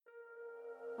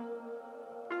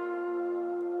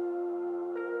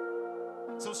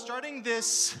So starting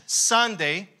this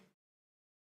Sunday,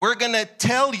 we're going to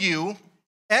tell you,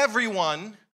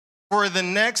 everyone, for the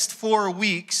next 4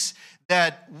 weeks,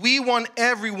 that we want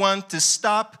everyone to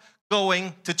stop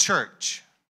going to church.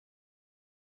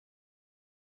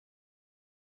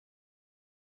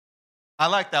 I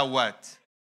like that what?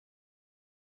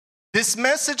 This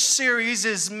message series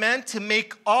is meant to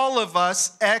make all of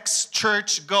us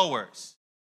ex-church goers.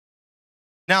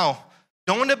 Now,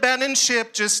 don't abandon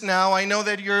ship just now. I know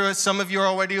that some of you are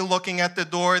already looking at the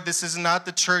door. This is not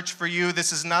the church for you.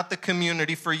 This is not the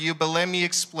community for you. But let me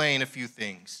explain a few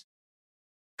things.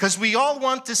 Because we all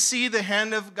want to see the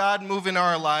hand of God move in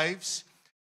our lives.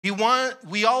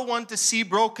 We all want to see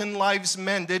broken lives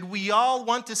mended. We all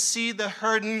want to see the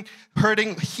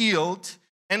hurting healed.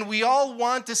 And we all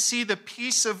want to see the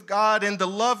peace of God and the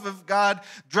love of God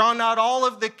drown out all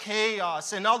of the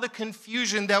chaos and all the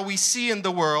confusion that we see in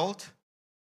the world.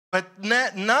 But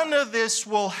none of this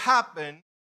will happen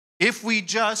if we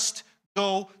just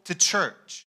go to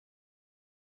church.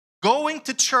 Going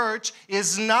to church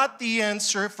is not the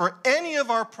answer for any of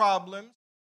our problems,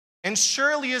 and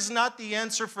surely is not the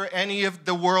answer for any of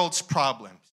the world's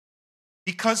problems.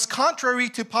 Because contrary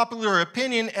to popular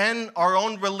opinion and our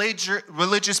own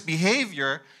religious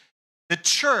behavior, the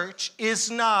church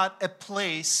is not a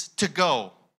place to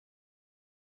go.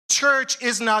 Church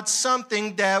is not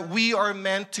something that we are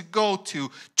meant to go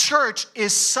to. Church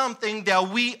is something that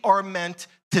we are meant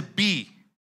to be.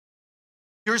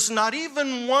 There's not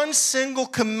even one single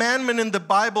commandment in the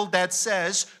Bible that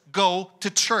says, go to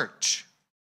church.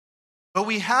 But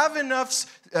we have enough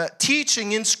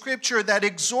teaching in Scripture that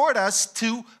exhort us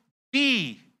to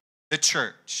be the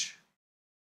church.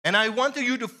 And I want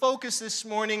you to focus this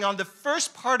morning on the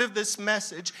first part of this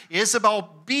message is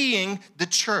about being the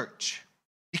church.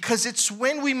 Because it's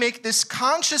when we make this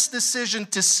conscious decision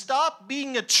to stop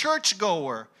being a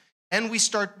churchgoer and we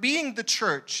start being the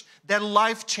church that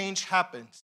life change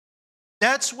happens.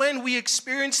 That's when we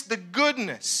experience the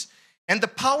goodness and the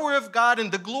power of God and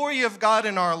the glory of God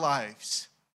in our lives.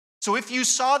 So if you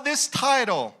saw this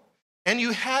title and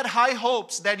you had high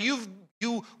hopes that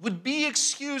you would be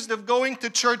excused of going to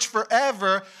church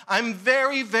forever, I'm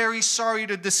very, very sorry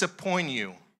to disappoint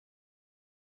you.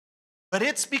 But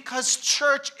it's because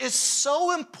church is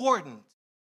so important.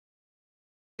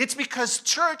 It's because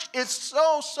church is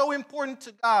so important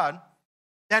to God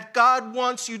that God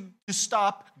wants you to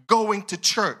stop going to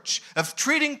church, of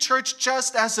treating church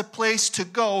just as a place to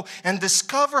go and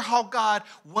discover how God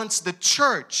wants the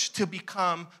church to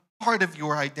become part of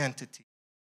your identity.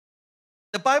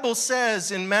 The Bible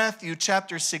says in Matthew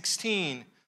chapter 16,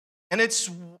 and it's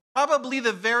probably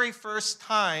the very first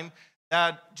time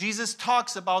that Jesus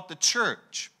talks about the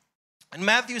church. In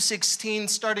Matthew 16,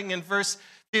 starting in verse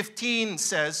 15,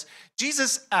 says,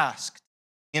 Jesus asked,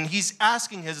 and he's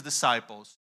asking his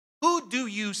disciples, "Who do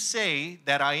you say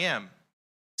that I am?"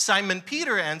 Simon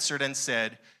Peter answered and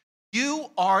said,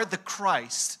 "You are the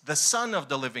Christ, the Son of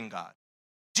the living God."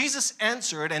 Jesus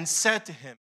answered and said to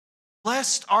him,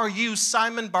 "Blessed are you,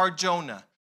 Simon Bar-Jonah,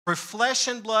 for flesh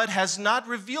and blood has not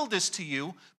revealed this to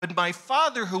you, but my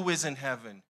Father who is in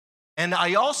heaven. And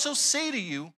I also say to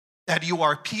you that you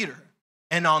are Peter,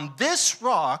 and on this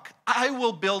rock I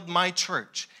will build my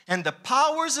church, and the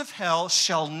powers of hell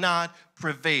shall not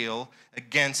prevail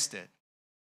against it."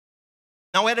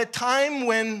 Now, at a time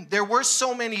when there were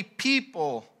so many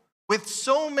people with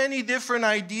so many different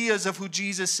ideas of who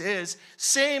Jesus is,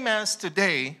 same as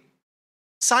today,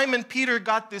 Simon Peter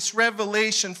got this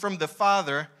revelation from the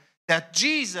Father that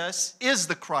Jesus is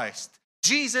the Christ.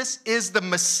 Jesus is the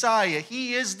Messiah.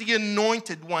 He is the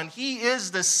anointed one. He is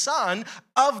the Son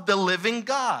of the living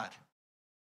God.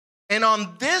 And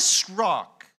on this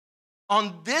rock,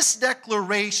 on this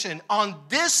declaration, on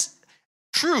this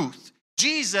truth,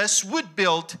 Jesus would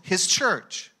build his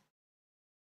church.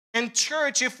 And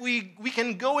church, if we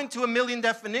can go into a million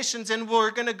definitions, and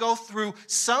we're going to go through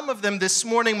some of them this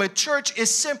morning, but church is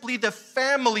simply the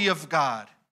family of God.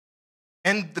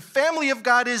 And the family of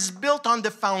God is built on the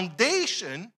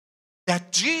foundation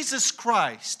that Jesus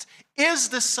Christ is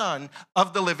the Son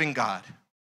of the living God.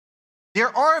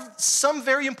 There are some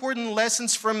very important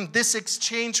lessons from this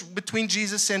exchange between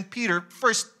Jesus and Peter.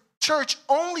 First, church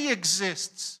only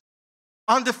exists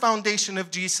on the foundation of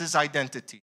Jesus'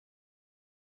 identity.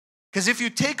 Because if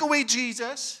you take away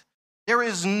Jesus, there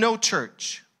is no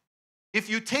church. If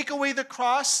you take away the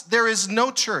cross, there is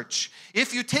no church.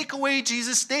 If you take away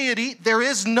Jesus' deity, there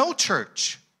is no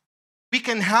church. We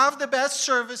can have the best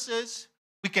services.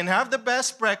 We can have the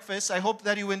best breakfast. I hope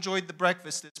that you enjoyed the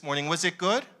breakfast this morning. Was it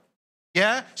good?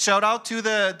 Yeah? Shout out to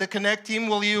the Connect team,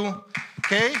 will you?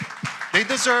 Okay? They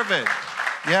deserve it.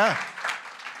 Yeah.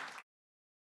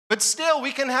 But still,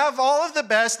 we can have all of the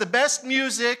best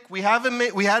music. We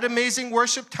had amazing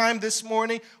worship time this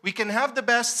morning. We can have the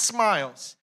best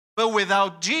smiles. But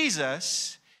without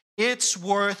Jesus, it's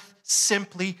worth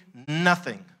simply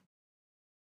nothing.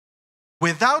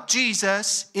 Without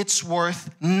Jesus, it's worth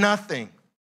nothing.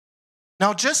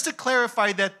 Now, just to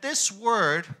clarify that this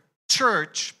word,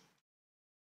 church,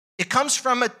 it comes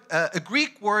from a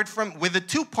Greek word with a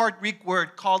two-part Greek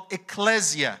word called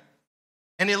ekklesia.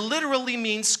 And it literally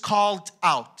means called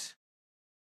out.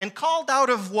 And called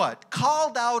out of what?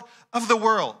 Called out of the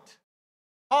world.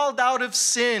 Called out of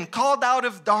sin. Called out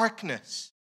of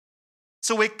darkness.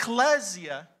 So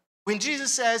ekklesia, when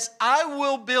Jesus says, I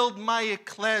will build my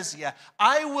ekklesia,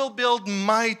 I will build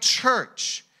my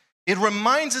church, it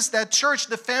reminds us that church,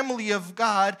 the family of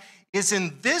God, is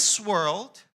in this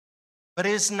world, but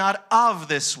is not of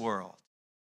this world.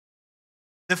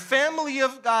 The family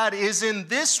of God is in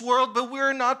this world, but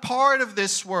we're not part of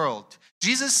this world.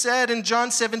 Jesus said in John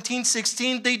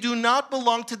 17:16, they do not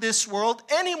belong to this world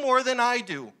any more than I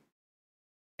do.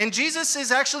 And Jesus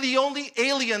is actually the only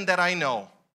alien that I know.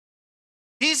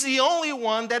 He's the only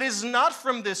one that is not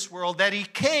from this world, that he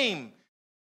came.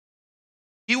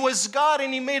 He was God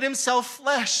and he made himself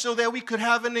flesh so that we could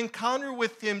have an encounter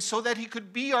with him, so that he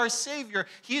could be our Savior.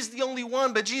 He's the only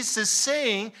one. But Jesus is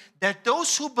saying that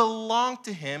those who belong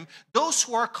to him, those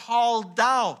who are called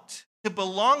out to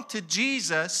belong to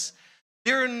Jesus,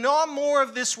 they're not more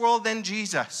of this world than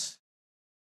Jesus.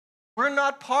 We're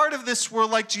not part of this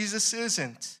world like Jesus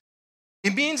isn't.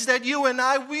 It means that you and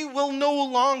I, we will no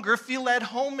longer feel at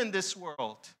home in this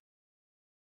world.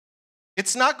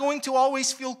 It's not going to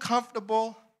always feel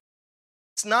comfortable.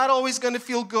 It's not always going to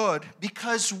feel good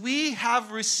because we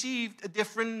have received a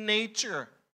different nature.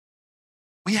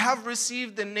 We have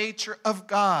received the nature of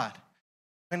God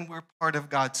when we're part of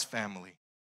God's family.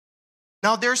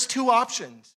 Now, there's two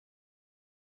options.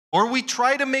 Or we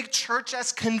try to make church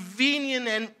as convenient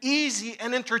and easy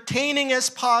and entertaining as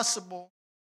possible,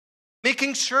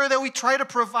 making sure that we try to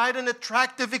provide an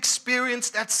attractive experience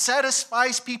that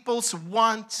satisfies people's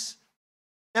wants.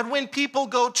 That when people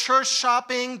go church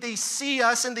shopping, they see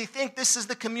us and they think this is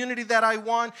the community that I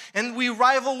want. And we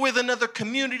rival with another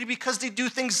community because they do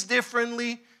things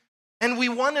differently. And we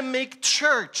want to make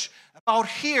church about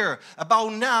here,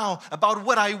 about now, about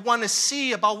what I want to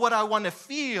see, about what I want to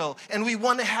feel. And we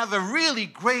want to have a really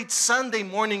great Sunday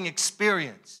morning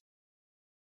experience.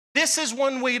 This is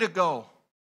one way to go.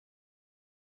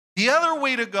 The other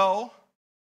way to go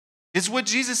is what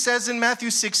Jesus says in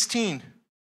Matthew 16.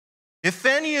 If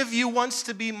any of you wants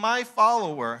to be my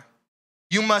follower,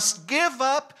 you must give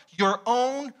up your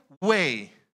own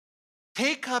way.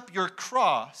 Take up your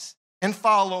cross and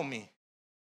follow me.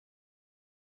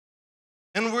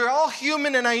 And we're all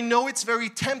human, and I know it's very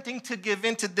tempting to give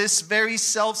into this very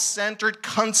self-centered,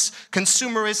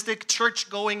 consumeristic,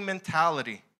 church-going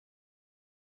mentality.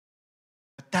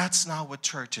 But that's not what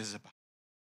church is about.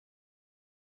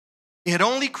 It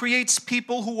only creates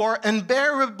people who are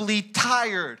unbearably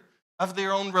tired of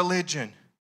their own religion.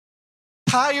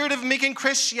 Tired of making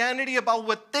Christianity about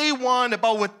what they want,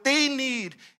 about what they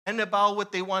need, and about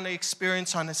what they want to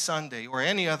experience on a Sunday or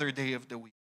any other day of the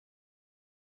week.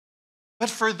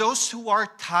 But for those who are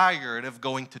tired of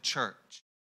going to church,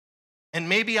 and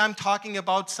maybe I'm talking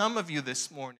about some of you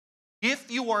this morning,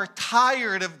 if you are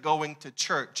tired of going to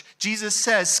church, Jesus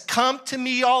says, come to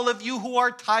me, all of you who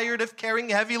are tired of carrying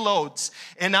heavy loads,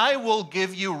 and I will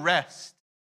give you rest.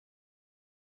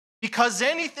 Because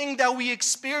anything that we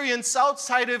experience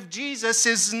outside of Jesus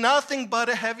is nothing but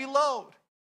a heavy load.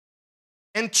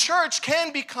 And church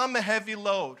can become a heavy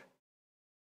load.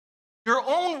 Your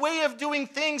own way of doing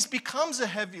things becomes a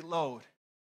heavy load.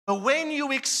 But when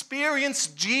you experience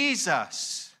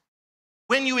Jesus,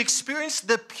 when you experience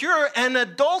the pure and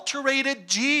adulterated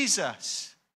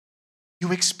Jesus,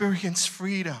 you experience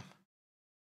freedom.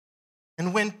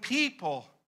 And when people,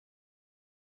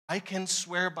 I can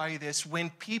swear by this, when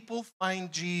people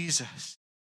find Jesus,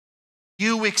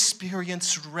 you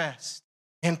experience rest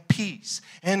and peace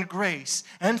and grace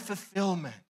and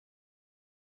fulfillment.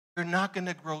 You're not going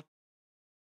to grow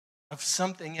of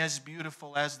something as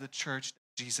beautiful as the church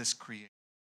that Jesus created.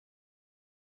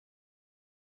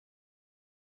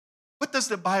 What does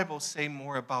the Bible say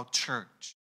more about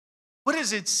church? What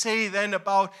does it say then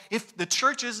about if the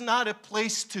church is not a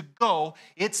place to go,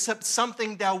 it's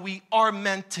something that we are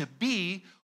meant to be,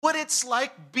 what it's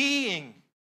like being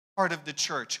part of the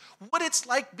church, what it's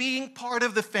like being part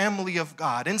of the family of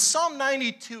God. And Psalm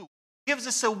 92 gives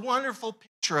us a wonderful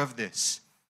picture of this.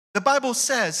 The Bible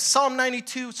says, Psalm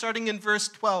 92, starting in verse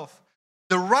 12,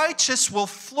 The righteous will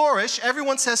flourish.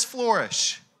 Everyone says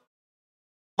flourish.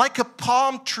 Like a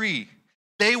palm tree.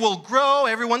 They will grow.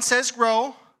 Everyone says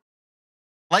grow.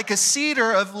 Like a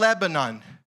cedar of Lebanon.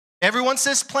 Everyone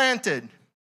says planted.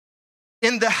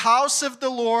 In the house of the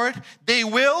Lord, they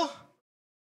will.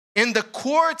 In the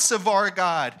courts of our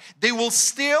God, they will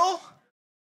still.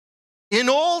 In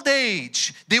old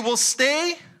age, they will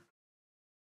stay.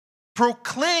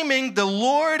 Proclaiming the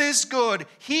Lord is good.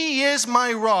 He is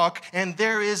my rock, and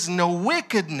there is no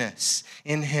wickedness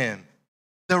in him.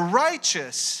 The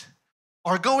righteous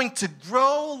are going to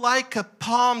grow like a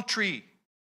palm tree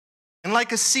and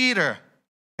like a cedar,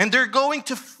 and they're going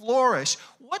to flourish.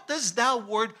 What does that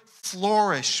word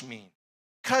flourish mean?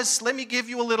 Because let me give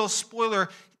you a little spoiler.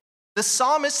 The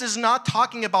psalmist is not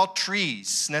talking about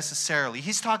trees necessarily.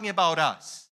 He's talking about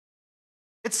us.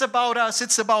 It's about us.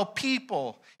 It's about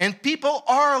people. And people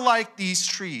are like these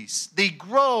trees. They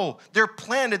grow, they're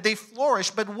planted, they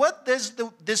flourish. But what does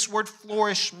this word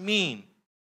flourish mean?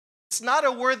 It's not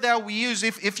a word that we use.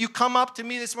 If you come up to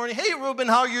me this morning, hey, Ruben,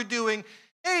 how you doing?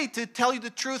 Hey, to tell you the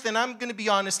truth, and I'm going to be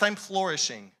honest, I'm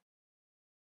flourishing.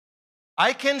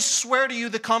 I can swear to you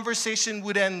the conversation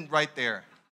would end right there.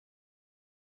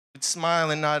 You'd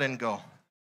smile and nod and go.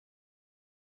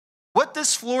 What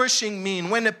does flourishing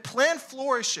mean? When a plant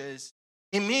flourishes,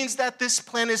 it means that this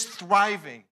plant is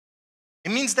thriving.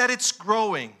 It means that it's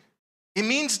growing. It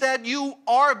means that you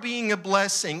are being a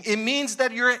blessing. It means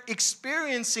that you're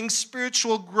experiencing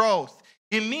spiritual growth.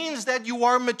 It means that you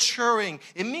are maturing.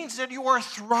 It means that you are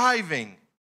thriving.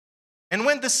 And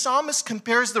when the psalmist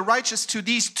compares the righteous to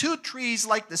these two trees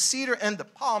like the cedar and the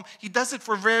palm, he does it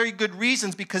for very good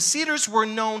reasons, because cedars were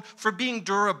known for being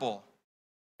durable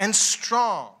and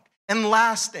strong and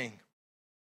lasting.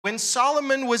 When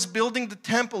Solomon was building the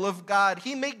temple of God,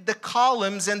 he made the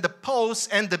columns and the posts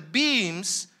and the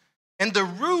beams and the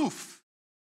roof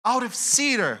out of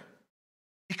cedar,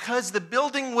 because the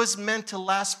building was meant to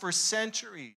last for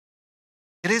centuries.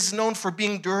 It is known for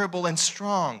being durable and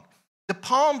strong. The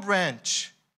palm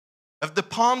branch of the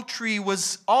palm tree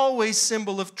was always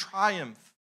symbol of triumph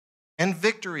and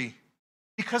victory,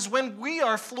 because when we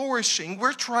are flourishing,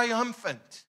 we're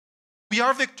triumphant. We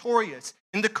are victorious.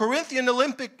 In the Corinthian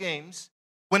Olympic Games,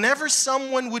 whenever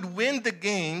someone would win the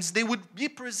games, they would be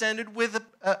presented with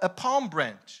a palm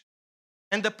branch.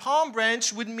 And the palm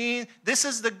branch would mean this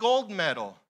is the gold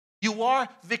medal. You are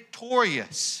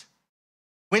victorious.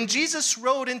 When Jesus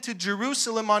rode into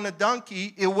Jerusalem on a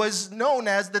donkey, it was known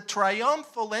as the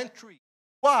triumphal entry.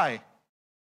 Why?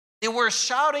 They were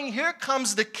shouting, "Here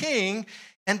comes the king,"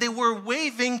 and they were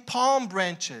waving palm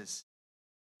branches.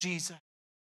 Jesus.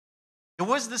 It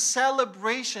was the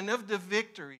celebration of the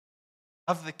victory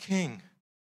of the king.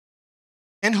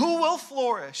 And who will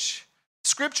flourish?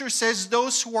 Scripture says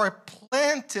those who are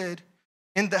planted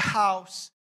in the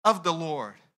house of the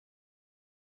Lord.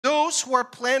 Those who are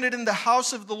planted in the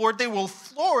house of the Lord, they will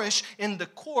flourish in the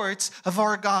courts of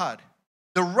our God.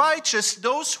 The righteous,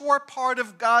 those who are part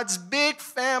of God's big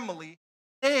family,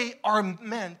 they are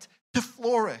meant to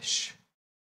flourish.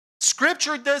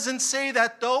 Scripture doesn't say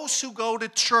that those who go to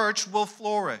church will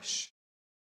flourish,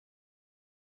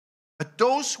 but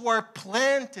those who are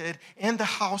planted in the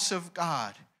house of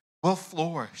God will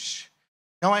flourish.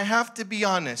 Now, I have to be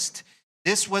honest,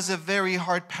 this was a very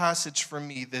hard passage for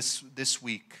me this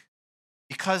week,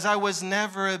 because I was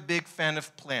never a big fan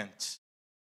of plants.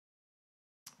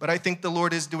 But I think the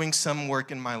Lord is doing some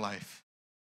work in my life.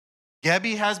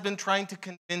 Gabby has been trying to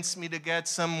convince me to get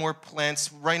some more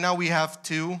plants. Right now we have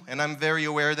 2, and I'm very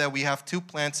aware that we have 2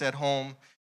 plants at home.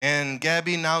 And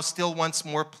Gabby now still wants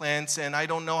more plants, and I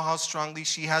don't know how strongly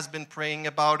she has been praying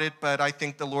about it, but I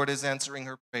think the Lord is answering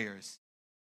her prayers.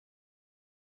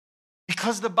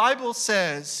 Because the Bible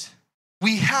says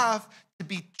we have to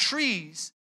be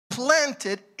trees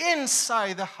planted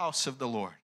inside the house of the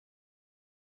Lord.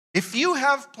 If you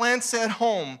have plants at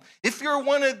home, if you're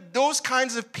one of those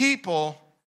kinds of people,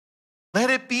 let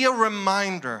it be a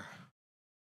reminder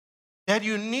that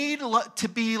you need to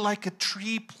be like a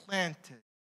tree planted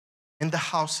in the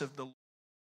house of the Lord.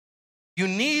 You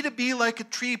need to be like a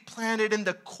tree planted in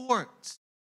the courts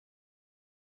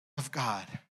of God.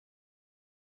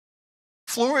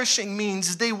 Flourishing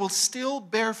means they will still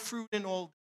bear fruit in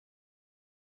old age.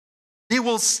 They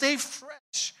will stay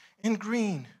fresh and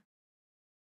green.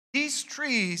 These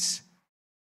trees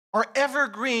are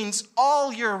evergreens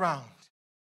all year round.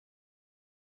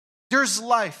 There's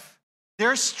life,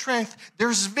 there's strength,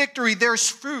 there's victory, there's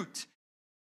fruit.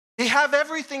 They have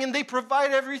everything, and they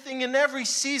provide everything in every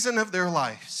season of their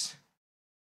lives.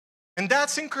 And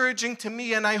that's encouraging to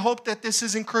me, and I hope that this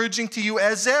is encouraging to you.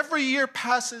 As every year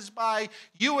passes by,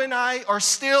 you and I are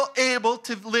still able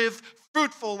to live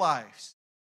fruitful lives.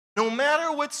 No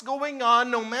matter what's going on,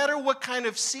 no matter what kind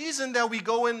of season that we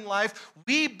go in life,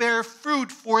 we bear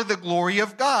fruit for the glory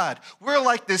of God. We're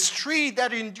like this tree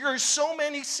that endures so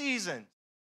many seasons.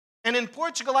 And in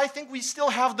Portugal, I think we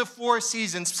still have the 4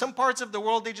 seasons. Some parts of the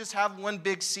world, they just have one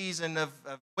big season of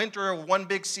winter or one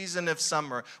big season of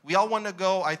summer. We all want to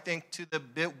go, I think, to the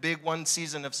big one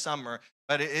season of summer.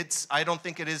 But I don't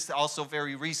think it is also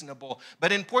very reasonable.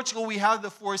 But in Portugal, we have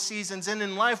the 4 seasons. And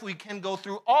in life, we can go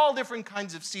through all different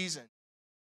kinds of seasons.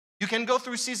 You can go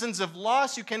through seasons of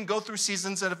loss. You can go through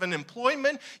seasons of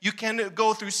unemployment. You can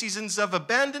go through seasons of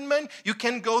abandonment. You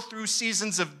can go through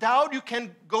seasons of doubt. You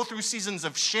can go through seasons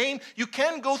of shame. You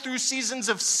can go through seasons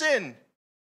of sin.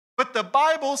 But the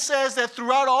Bible says that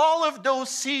throughout all of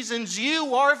those seasons,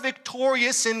 you are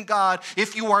victorious in God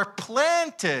if you are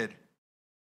planted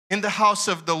in the house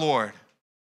of the Lord.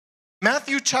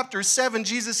 Matthew chapter 7,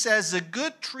 Jesus says, a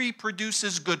good tree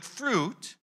produces good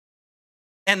fruit,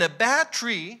 and a bad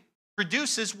tree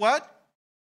produces what?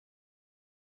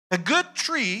 A good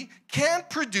tree can't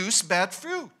produce bad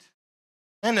fruit.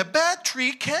 And a bad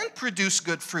tree can't produce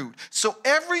good fruit. So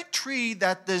every tree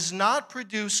that does not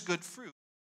produce good fruit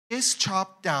is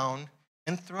chopped down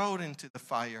and thrown into the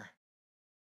fire.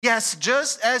 Yes,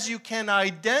 just as you can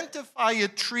identify a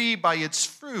tree by its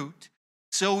fruit,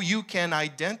 so you can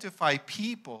identify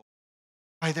people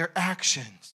by their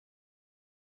actions.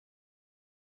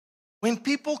 When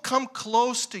people come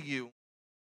close to you,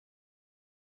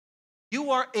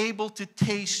 you are able to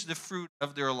taste the fruit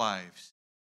of their lives.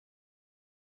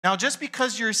 Now, just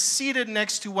because you're seated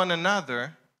next to one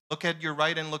another, look at your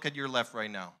right and look at your left right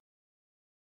now.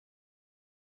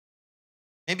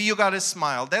 Maybe you got a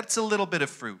smile. That's a little bit of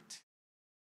fruit.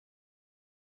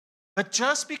 But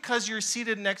just because you're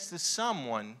seated next to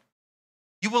someone,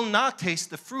 you will not taste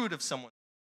the fruit of someone.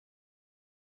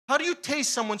 How do you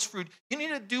taste someone's fruit? You need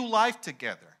to do life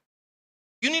together.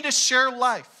 You need to share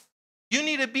life. You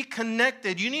need to be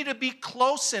connected. You need to be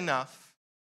close enough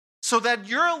so that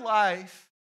your life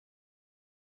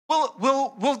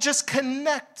will just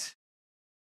connect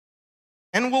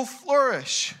and will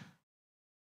flourish.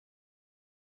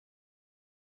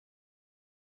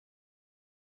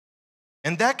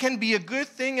 And that can be a good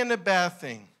thing and a bad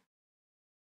thing.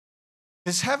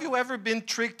 Because have you ever been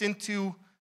tricked into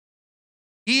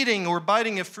eating or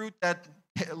biting a fruit that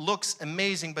looks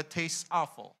amazing but tastes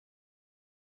awful?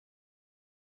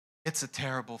 It's a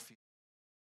terrible feeling.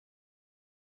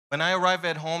 When I arrive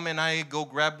at home and I go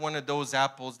grab one of those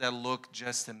apples that look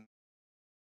just amazing,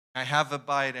 I have a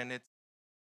bite and it's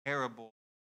terrible,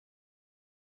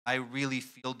 I really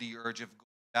feel the urge of going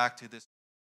back to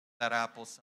that apple.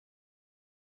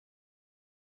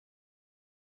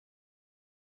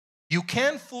 You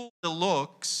can fool the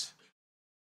looks,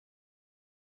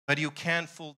 but you can't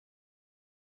fool.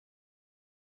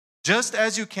 Just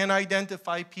as you can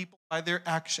identify people by their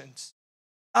actions,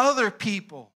 other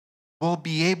people will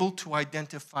be able to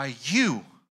identify you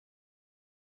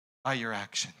by your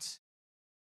actions.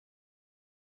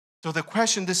 So the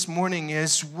question this morning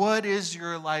is, what is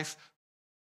your life?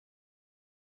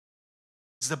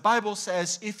 As the Bible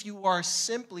says, if you are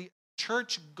simply a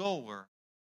church goer,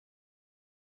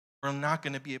 we're not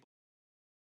going to be able to.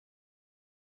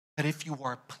 But if you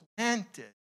are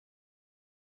planted,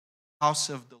 house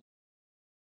of the Lord,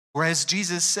 or as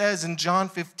Jesus says in John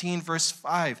 15, verse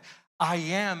 5, I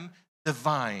am the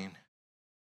vine.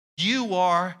 You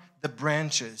are the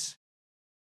branches.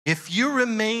 If you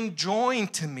remain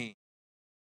joined to me,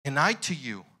 and I to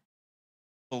you,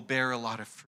 will bear a lot of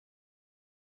fruit.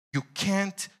 You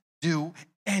can't do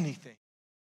anything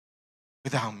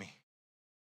without me.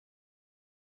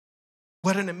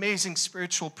 What an amazing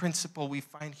spiritual principle we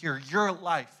find here. Your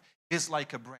life is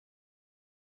like a branch.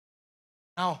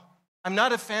 Now, I'm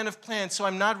not a fan of plants, so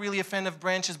I'm not really a fan of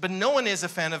branches, but no one is a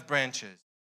fan of branches.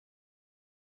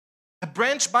 A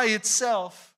branch by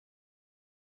itself,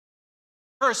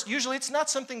 first, usually it's not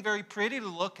something very pretty to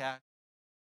look at.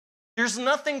 There's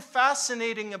nothing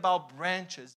fascinating about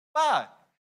branches. But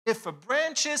if a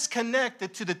branch is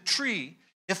connected to the tree,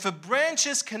 if a branch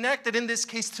is connected, in this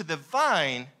case, to the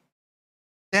vine,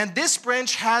 then this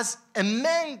branch has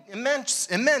immense,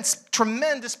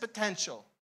 tremendous potential.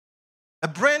 A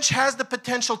branch has the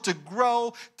potential to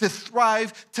grow, to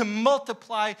thrive, to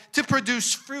multiply, to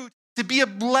produce fruit, to be a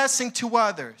blessing to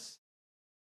others.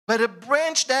 But a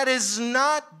branch that is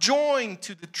not joined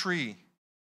to the tree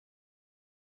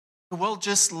will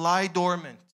just lie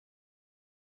dormant.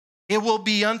 It will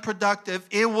be unproductive.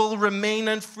 It will remain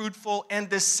unfruitful and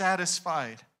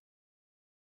dissatisfied.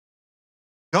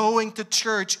 Going to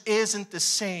church isn't the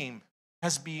same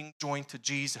as being joined to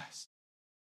Jesus.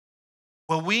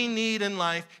 What we need in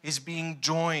life is being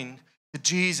joined to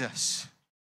Jesus.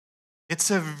 It's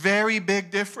a very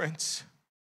big difference.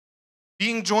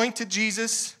 Being joined to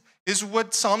Jesus is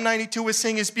what Psalm 92 is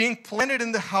saying, is being planted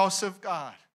in the house of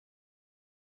God.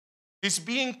 It's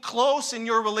being close in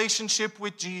your relationship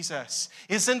with Jesus.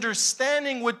 It's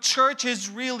understanding what church is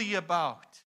really about.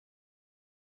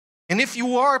 And if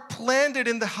you are planted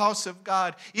in the house of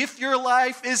God, if your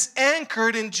life is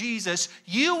anchored in Jesus,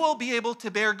 you will be able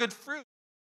to bear good fruit.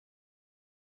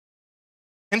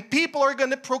 And people are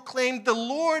going to proclaim, the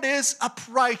Lord is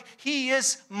upright. He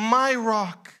is my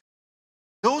rock.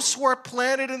 Those who are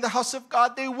planted in the house of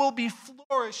God, they will be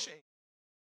flourishing.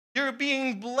 They're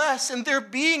being blessed, and they're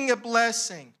being a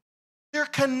blessing. They're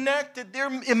connected. They're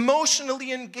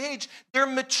emotionally engaged. They're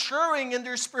maturing in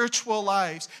their spiritual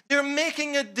lives. They're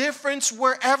making a difference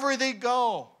wherever they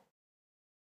go.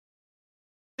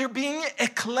 They're being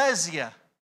ecclesia.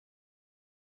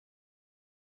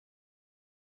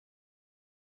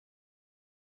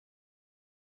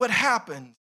 What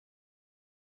happens?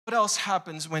 What else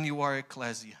happens when you are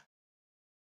ecclesia?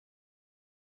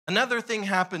 Another thing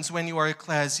happens when you are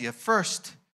ecclesia.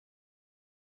 First,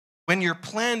 when you're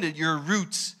planted, your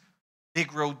roots, they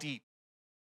grow deep.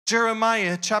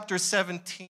 Jeremiah chapter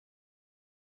 17.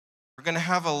 We're going to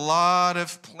have a lot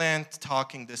of plant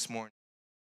talking this morning.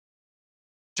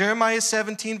 Jeremiah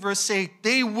 17 verse 8,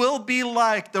 they will be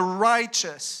like the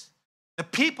righteous, the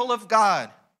people of God.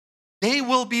 They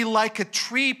will be like a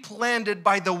tree planted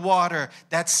by the water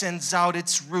that sends out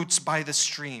its roots by the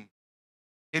stream.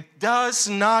 It does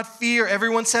not fear.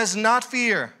 Everyone says not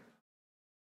fear.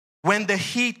 When the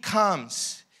heat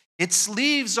comes, its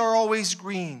leaves are always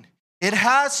green. It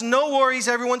has no worries.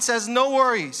 Everyone says no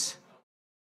worries.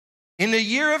 In a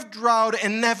year of drought, it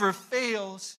never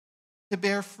fails to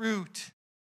bear fruit.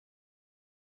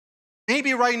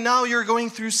 Maybe right now you're going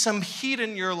through some heat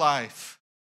in your life.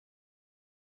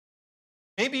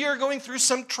 Maybe you're going through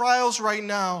some trials right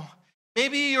now.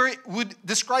 Maybe you would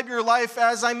describe your life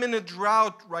as, I'm in a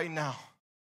drought right now.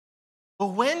 But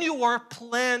when you are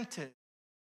planted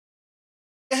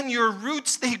and your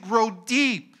roots, they grow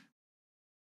deep,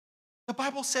 the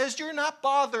Bible says you're not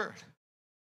bothered.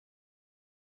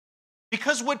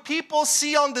 Because what people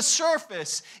see on the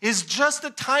surface is just a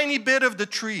tiny bit of the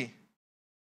tree.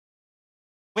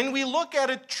 When we look at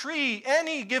a tree,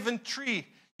 any given tree,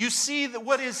 you see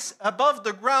what is above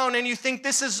the ground and you think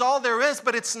this is all there is,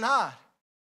 but it's not.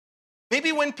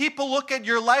 Maybe when people look at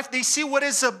your life, they see what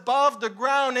is above the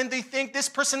ground and they think this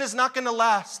person is not going to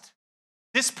last.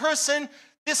 This person,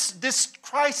 this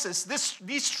crisis,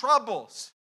 these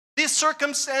troubles, these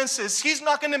circumstances, he's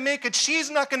not going to make it,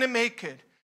 she's not going to make it.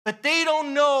 But they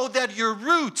don't know that your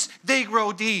roots, they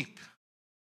grow deep.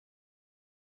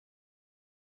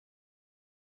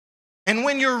 And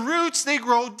when your roots, they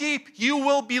grow deep, you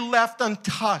will be left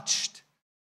untouched.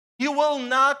 You will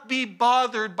not be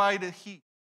bothered by the heat.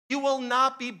 You will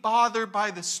not be bothered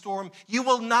by the storm. You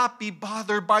will not be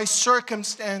bothered by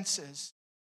circumstances.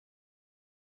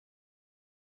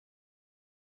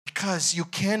 Because you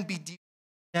can be deeply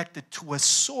connected to a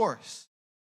source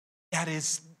that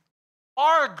is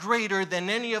far greater than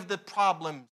any of the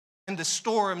problems and the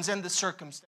storms and the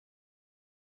circumstances.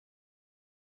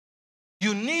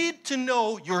 You need to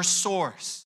know your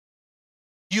source.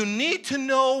 You need to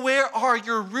know where are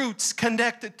your roots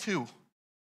connected to.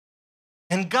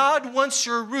 And God wants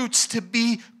your roots to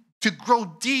grow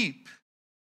deep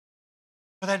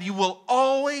so that you will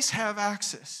always have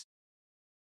access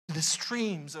to the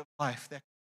streams of life that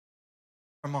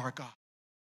come from our God.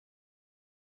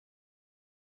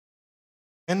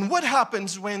 And what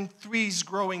happens when trees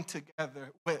growing together?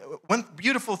 One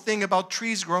beautiful thing about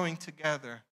trees growing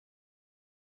together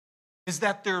is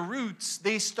that their roots,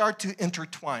 they start to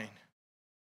intertwine.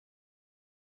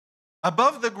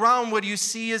 Above the ground, what you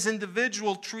see is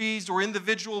individual trees or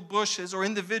individual bushes or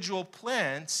individual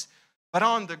plants, but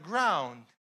on the ground,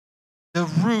 the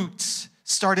roots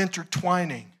start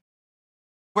intertwining.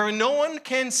 Where no one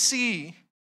can see,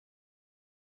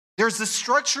 there's a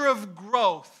structure of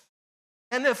growth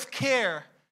and of care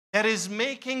that is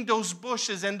making those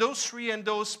bushes and those trees and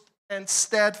those plants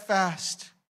steadfast.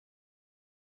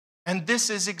 And this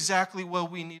is exactly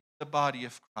what we need in the body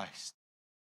of Christ.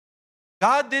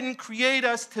 God didn't create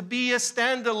us to be a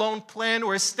standalone plant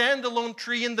or a standalone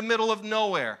tree in the middle of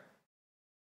nowhere.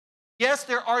 Yes,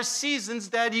 there are seasons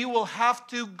that you will have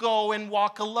to go and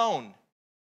walk alone.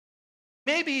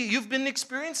 Maybe you've been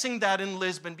experiencing that in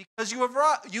Lisbon because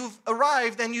you've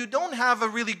arrived and you don't have a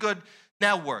really good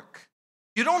network.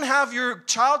 You don't have your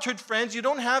childhood friends. You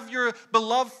don't have your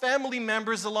beloved family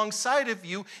members alongside of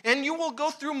you. And you will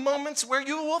go through moments where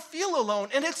you will feel alone.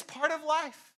 And it's part of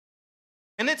life.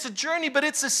 And it's a journey, but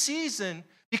it's a season.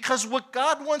 Because what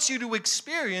God wants you to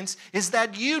experience is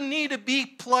that you need to be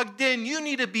plugged in. You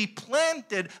need to be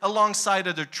planted alongside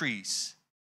other trees.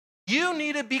 You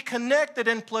need to be connected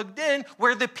and plugged in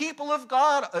where the people of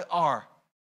God are.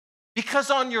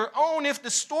 Because on your own, if the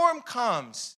storm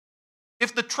comes,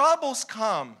 if the troubles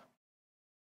come,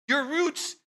 your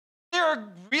roots, they're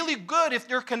really good if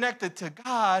they're connected to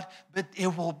God, but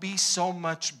it will be so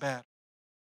much better.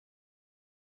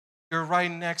 You're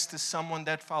right next to someone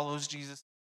that follows Jesus.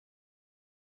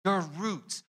 Your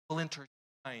roots will intertwine.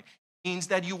 It means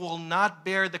that you will not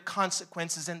bear the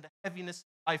consequences and the heaviness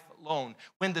of life alone.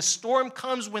 When the storm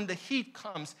comes, when the heat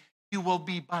comes, you will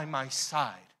be by my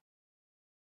side.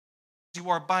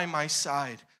 You are by my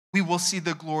side. We will see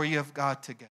the glory of God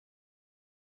together.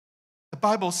 The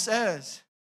Bible says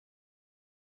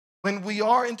when we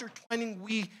are intertwining,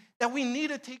 that we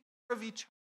need to take care of each other.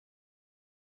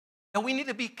 That we need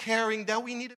to be caring, that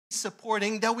we need to be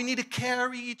supporting, that we need to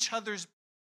carry each other's.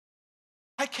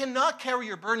 I cannot carry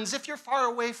your burdens if you're far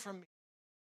away from me.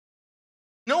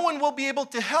 No one will be able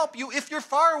to help you if you're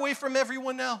far away from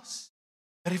everyone else.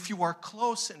 But if you are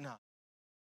close enough,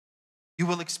 you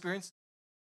will experience.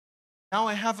 Now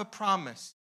I have a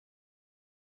promise.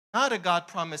 Not a God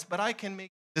promise, but I can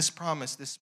make this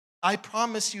promise. I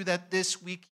promise you that this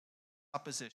week,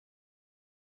 opposition.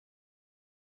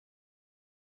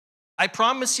 I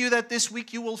promise you that this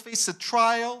week you will face a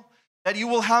trial, that you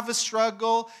will have a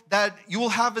struggle, that you will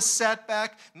have a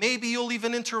setback. Maybe you'll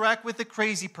even interact with a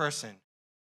crazy person.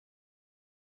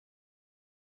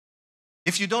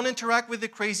 If you don't interact with a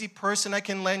crazy person, I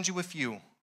can lend you a few,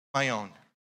 my own.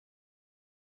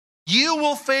 You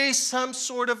will face some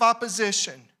sort of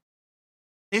opposition.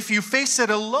 If you face it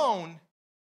alone,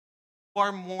 you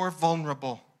are more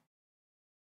vulnerable.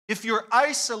 If you're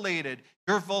isolated,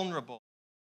 you're vulnerable.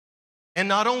 And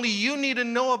not only you need to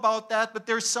know about that, but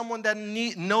there's someone that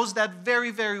knows that very,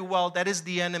 very well. That is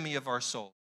the enemy of our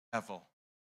soul, the devil.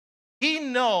 He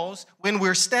knows when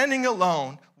we're standing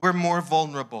alone, we're more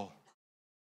vulnerable.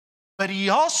 But he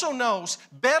also knows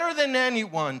better than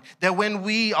anyone that when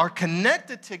we are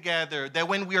connected together, that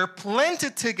when we are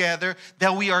planted together,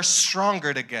 that we are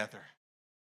stronger together.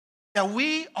 That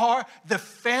we are the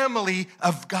family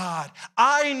of God.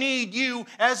 I need you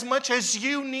as much as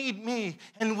you need me,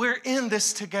 and we're in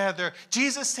this together.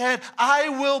 Jesus said, I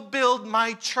will build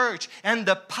my church, and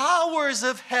the powers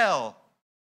of hell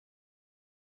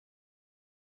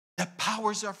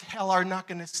are not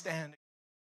going to stand.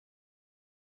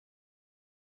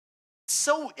 It's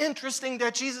so interesting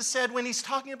that Jesus said when he's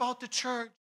talking about the church,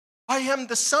 I am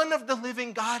the Son of the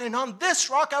living God, and on this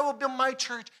rock I will build my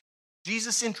church.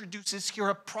 Jesus introduces here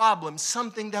a problem,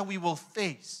 something that we will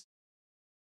face.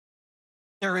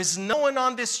 There is no one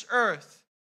on this earth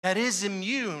that is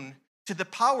immune to the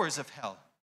powers of hell.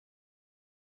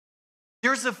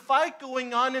 There's a fight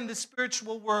going on in the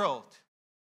spiritual world.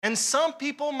 And some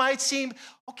people might seem,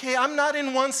 okay, I'm not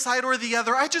in one side or the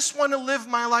other. I just want to live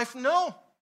my life. No.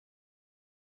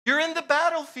 You're in the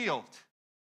battlefield.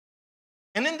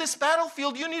 And in this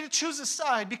battlefield, you need to choose a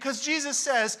side because Jesus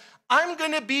says, I'm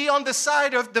going to be on the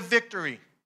side of the victory.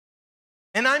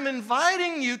 And I'm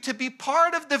inviting you to be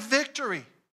part of the victory.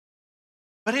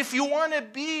 But if you want to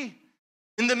be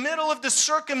in the middle of the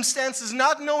circumstances,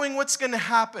 not knowing what's going to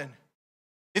happen,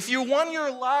 if you want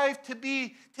your life to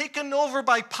be taken over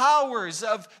by powers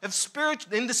of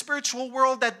in the spiritual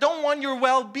world that don't want your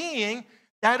well-being,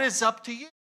 that is up to you.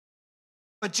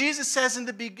 But Jesus says in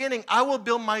the beginning, I will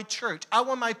build my church. I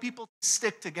want my people to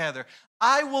stick together.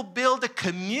 I will build a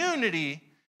community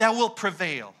that will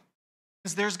prevail.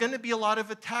 Because there's going to be a lot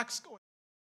of attacks going on.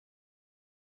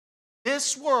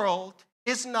 This world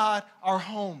is not our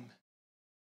home.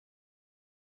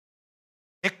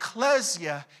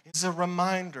 Ecclesia is a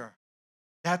reminder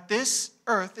that this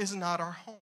earth is not our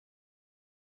home.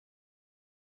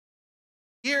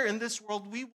 Here in this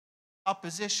world, we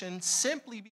opposition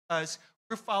simply because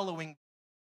we're following.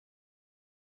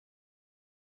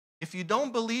 If you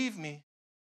don't believe me,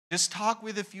 just talk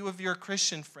with a few of your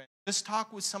Christian friends. Just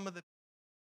talk with some of the.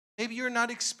 Maybe you're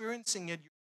not experiencing it,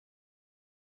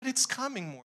 but it's coming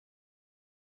more.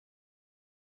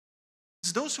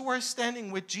 Because those who are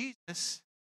standing with Jesus,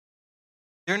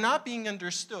 they're not being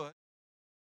understood.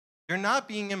 They're not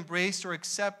being embraced or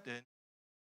accepted.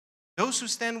 Those who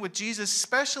stand with Jesus,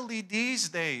 especially these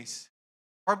days,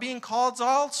 are being called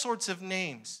all sorts of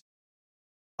names,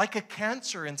 like a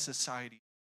cancer in society.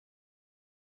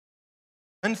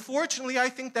 Unfortunately, I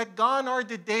think that gone are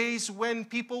the days when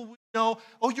people would know,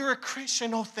 oh, you're a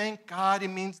Christian. Oh, thank God. It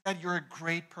means that you're a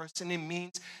great person. It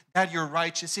means that you're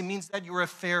righteous. It means that you're a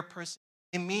fair person.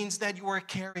 It means that you are a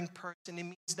caring person. It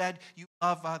means that you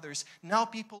love others. Now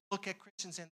people look at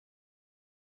Christians and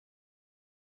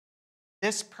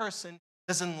this person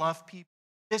doesn't love people.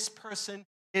 This person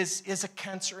is a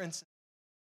cancer.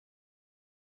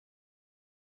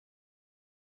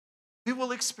 We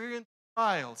will experience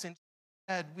trials, and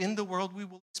in the world we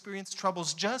will experience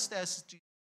troubles just as Jesus.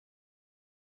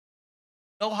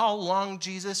 Know how long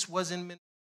Jesus was in ministry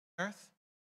on earth?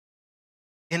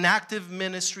 In active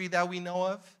ministry that we know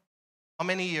of? How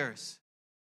many years?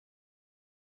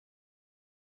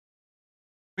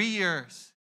 3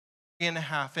 years,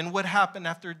 3.5. And what happened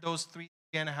after those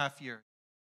 3.5 years?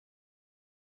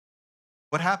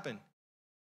 What happened?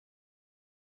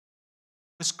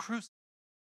 He was crucified.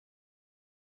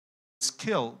 He was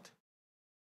killed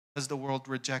because the world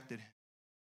rejected him.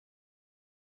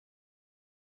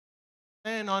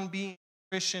 And on being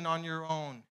Christian on your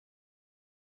own.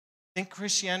 Think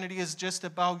Christianity is just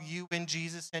about you and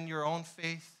Jesus and your own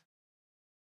faith?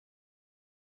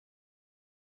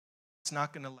 It's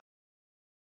not going to last.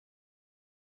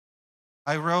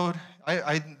 I wrote,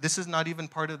 this is not even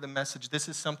part of the message. This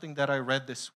is something that I read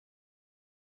this week.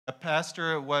 A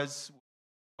pastor was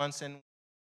once in,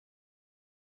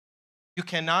 you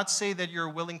cannot say that you're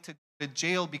willing to go to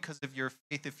jail because of your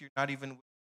faith if you're not even with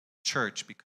church.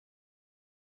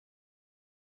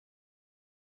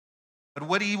 But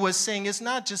what he was saying is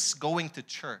not just going to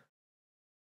church.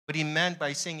 What he meant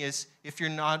by saying is if you're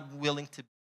not willing to.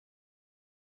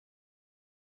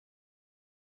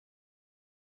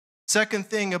 Second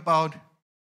thing about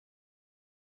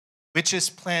which is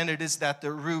planted is that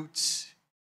the roots,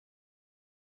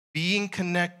 being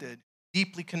connected,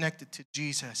 deeply connected to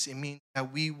Jesus, it means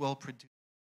that we will produce.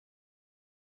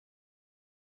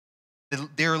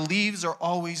 Their leaves are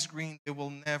always green. They will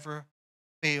never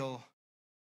fail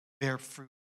their fruit.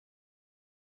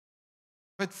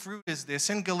 What fruit is this?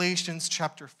 In Galatians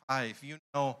chapter 5, you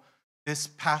know this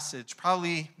passage,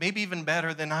 probably, maybe even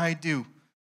better than I do.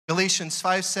 Galatians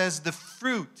 5 says, the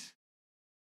fruit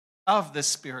of the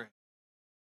Spirit,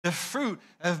 the fruit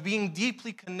of being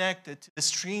deeply connected to the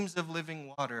streams of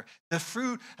living water, the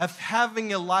fruit of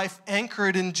having a life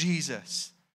anchored in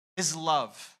Jesus, is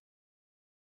love,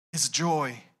 is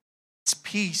joy, is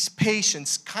peace,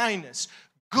 patience, kindness,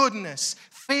 goodness,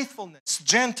 faithfulness,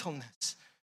 gentleness,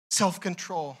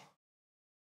 self-control.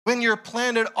 When you're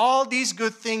planted, all these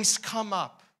good things come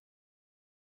up.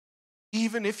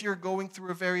 Even if you're going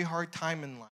through a very hard time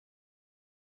in life.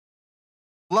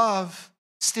 Love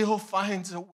still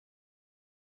finds a way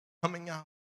coming out.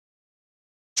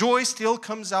 Joy still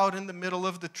comes out in the middle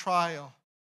of the trial.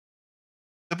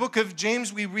 The book of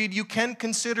James, we read, you can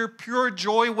consider pure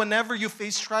joy whenever you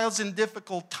face trials in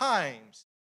difficult times.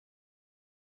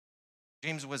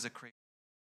 James was a Christian.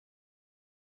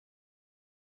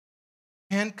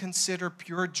 You can consider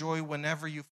pure joy whenever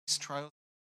you face trials.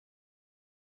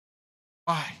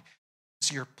 Why?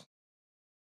 Because you're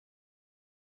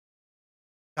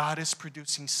God is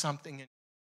producing something in you.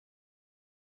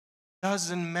 It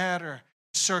doesn't matter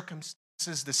the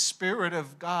circumstances, the Spirit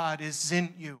of God is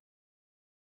in you.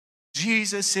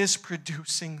 Jesus is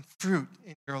producing fruit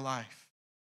in your life.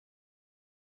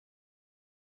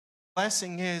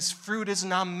 Blessing is, fruit is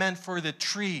not meant for the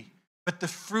tree, but the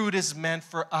fruit is meant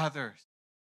for others.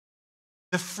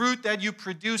 The fruit that you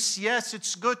produce, yes,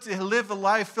 it's good to live a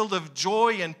life filled of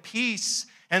joy and peace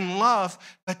and love,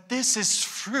 but this is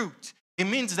fruit. It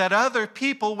means that other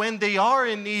people, when they are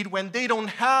in need, when they don't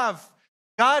have,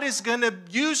 God is going to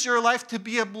use your life to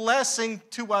be a blessing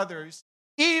to others,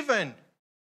 even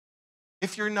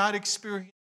if you're not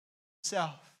experiencing it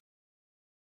yourself.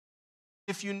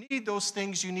 If you need those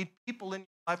things, you need people in your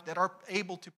life that are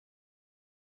able to.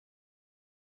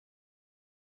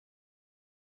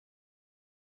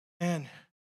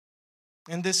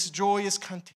 And this joy is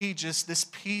contagious. This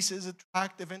peace is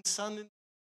attractive. And suddenly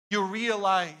you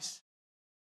realize,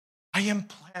 I am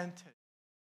planted.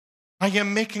 I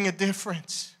am making a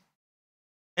difference.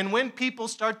 And when people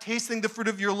start tasting the fruit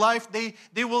of your life,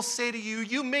 they will say to you,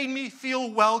 you made me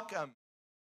feel welcome.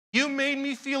 You made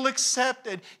me feel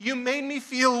accepted. You made me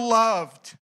feel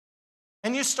loved.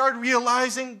 And you start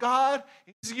realizing, God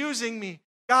is using me.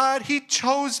 God, He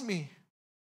chose me.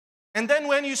 And then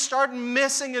when you start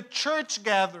missing a church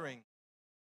gathering,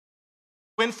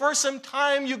 When for some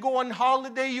time you go on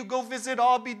holiday, you go visit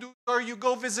Abidos or you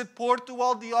go visit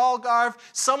Portugal, the Algarve,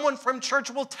 someone from church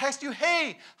will text you,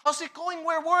 hey, how's it going?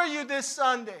 Where were you this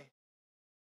Sunday?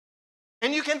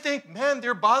 And you can think, man,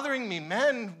 they're bothering me.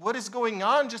 Man, what is going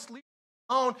on? Just leave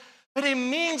me alone. But it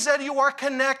means that you are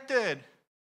connected.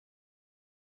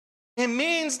 It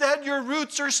means that your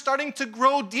roots are starting to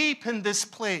grow deep in this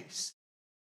place.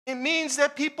 It means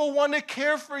that people want to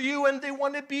care for you and they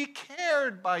want to be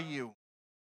cared by you.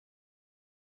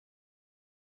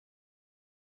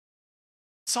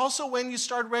 It's also when you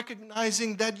start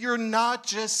recognizing that you're not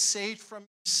just saved from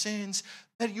your sins,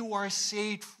 that you are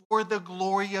saved for the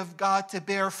glory of God, to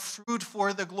bear fruit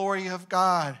for the glory of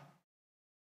God.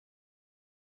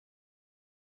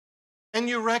 And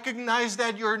you recognize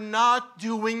that you're not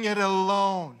doing it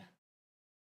alone.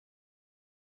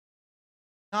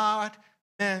 Not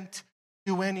meant to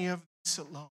do any of this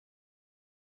alone.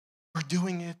 We're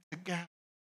doing it together.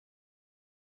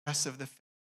 The rest of the family.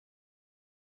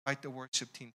 Invite the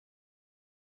worship team.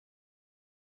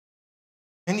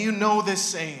 And you know this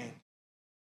saying.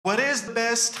 What is the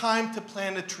best time to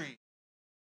plant a tree?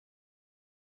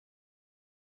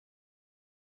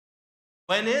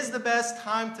 When is the best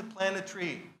time to plant a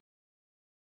tree?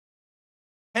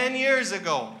 10 years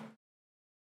ago.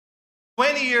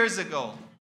 20 years ago.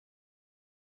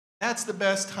 That's the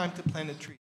best time to plant a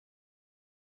tree.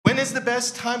 When is the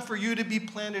best time for you to be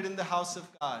planted in the house of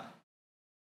God?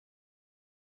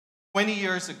 20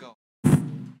 years ago.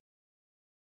 10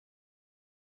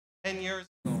 years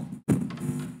ago.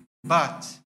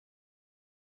 But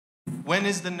when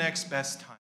is the next best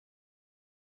time?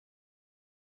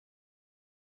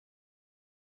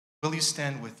 Will you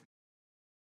stand with me?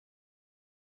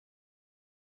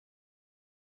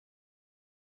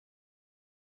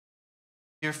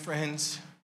 Dear friends,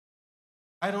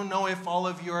 I don't know if all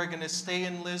of you are going to stay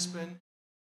in Lisbon.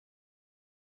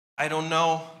 I don't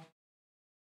know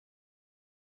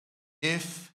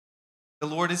if the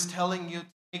Lord is telling you to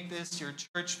make this your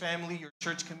church family, your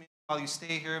church community while you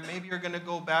stay here. Maybe you're going to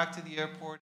go back to the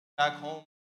airport, back home,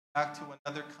 back to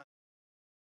another country.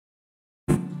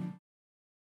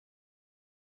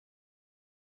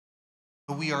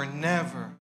 But we are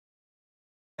never,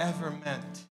 ever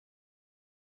meant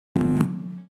to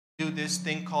do this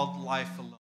thing called life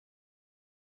alone.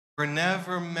 We're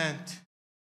never meant to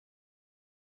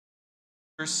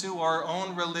pursue our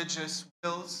own religious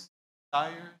wills,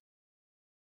 desires.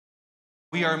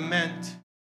 We are meant to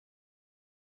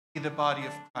be the body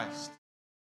of Christ.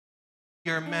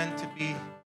 We are meant to be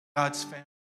God's family.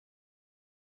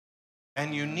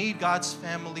 And you need God's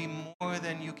family more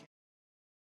than you can.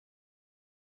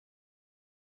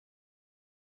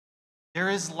 There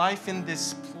is life in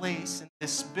this place, in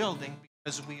this building,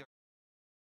 because we are.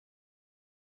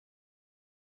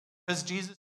 Because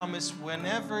Jesus promised,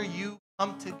 whenever you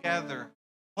come together,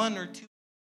 one or two,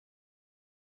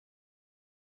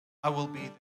 I will be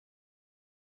there.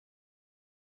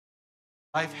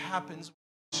 Life happens when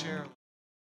we share,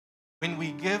 when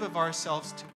we give of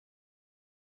ourselves to.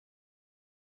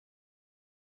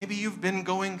 Maybe you've been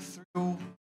going through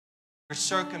your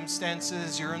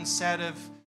circumstances, your own set of,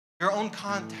 your own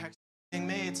context, saying,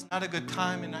 "May it's not a good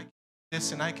time, and I can do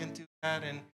this and I can do that,"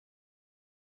 and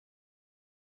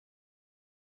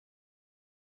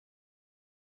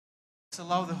let's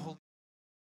allow the Holy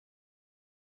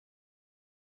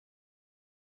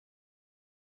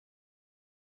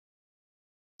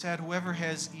Spirit. Whoever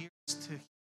has ears to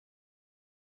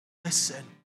listen,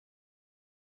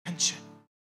 attention,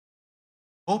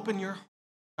 open your heart,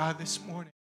 God, this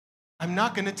morning. I'm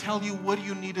not going to tell you what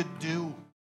you need to do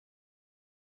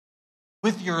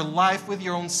with your life, with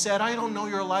your own set. I don't know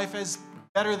your life as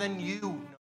better than you,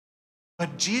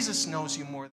 but Jesus knows you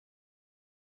more.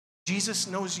 Jesus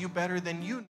knows you better than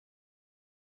you know.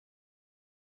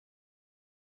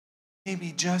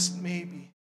 Maybe, just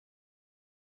maybe,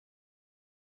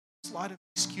 there's a lot of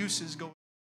excuses going on.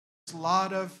 There's a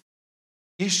lot of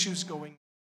issues going on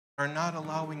that are not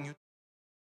allowing you.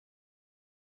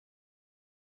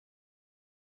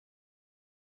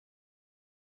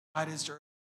 God is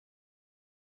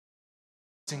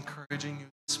encouraging you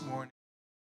this morning.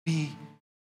 Be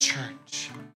church.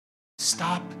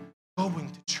 Stop going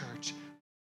to church.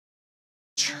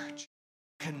 Church.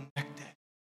 Connected.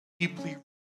 Deeply.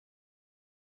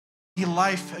 Be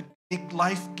life, a big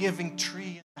life-giving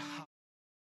tree in the house.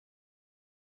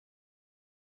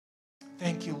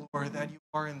 Thank you, Lord, that you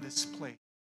are in this place.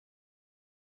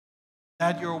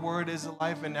 That your word is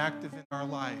alive and active in our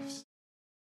lives.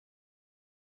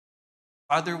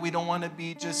 Father, we don't want to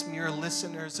be just mere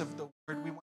listeners of the word.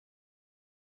 We want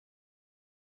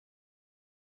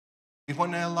We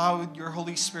want to allow your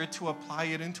Holy Spirit to apply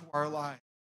it into our lives.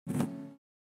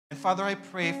 And Father, I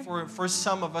pray for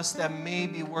some of us that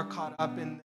maybe we're caught up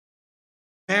in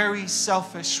very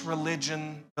selfish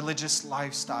religious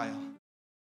lifestyle,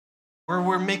 where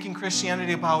we're making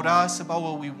Christianity about us, about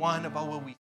what we want, about what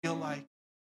we feel like.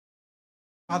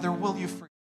 Father, will you forgive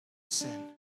sin?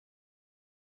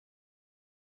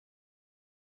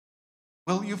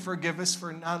 Will you forgive us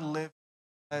for not living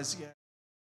as yet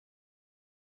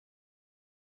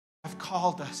have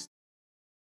called us?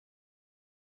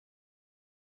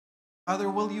 Father,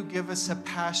 will you give us a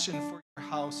passion for your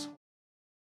household?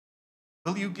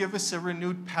 Will you give us a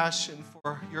renewed passion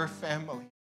for your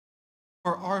family,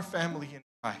 for our family in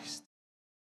Christ?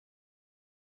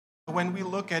 When we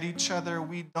look at each other,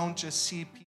 we don't just see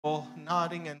people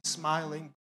nodding and smiling.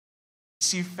 We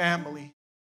see family.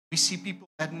 We see people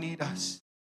that need us.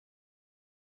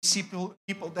 We see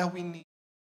people that we need.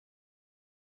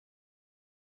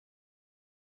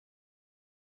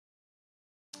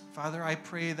 Father, I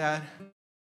pray that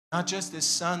not just this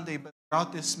Sunday, but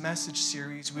throughout this message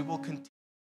series, we will continue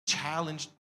to challenge,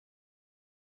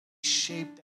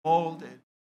 shaped, and molded,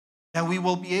 that we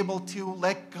will be able to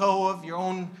let go of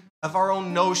our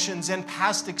own notions and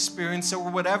past experience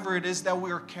or whatever it is that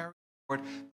we are carrying forward.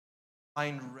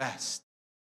 Find rest.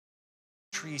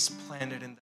 Trees planted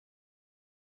in the.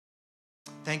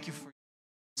 Thank you for your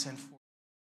and for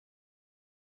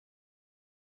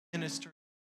minister.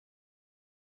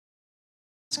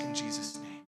 In Jesus'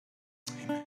 name,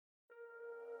 amen.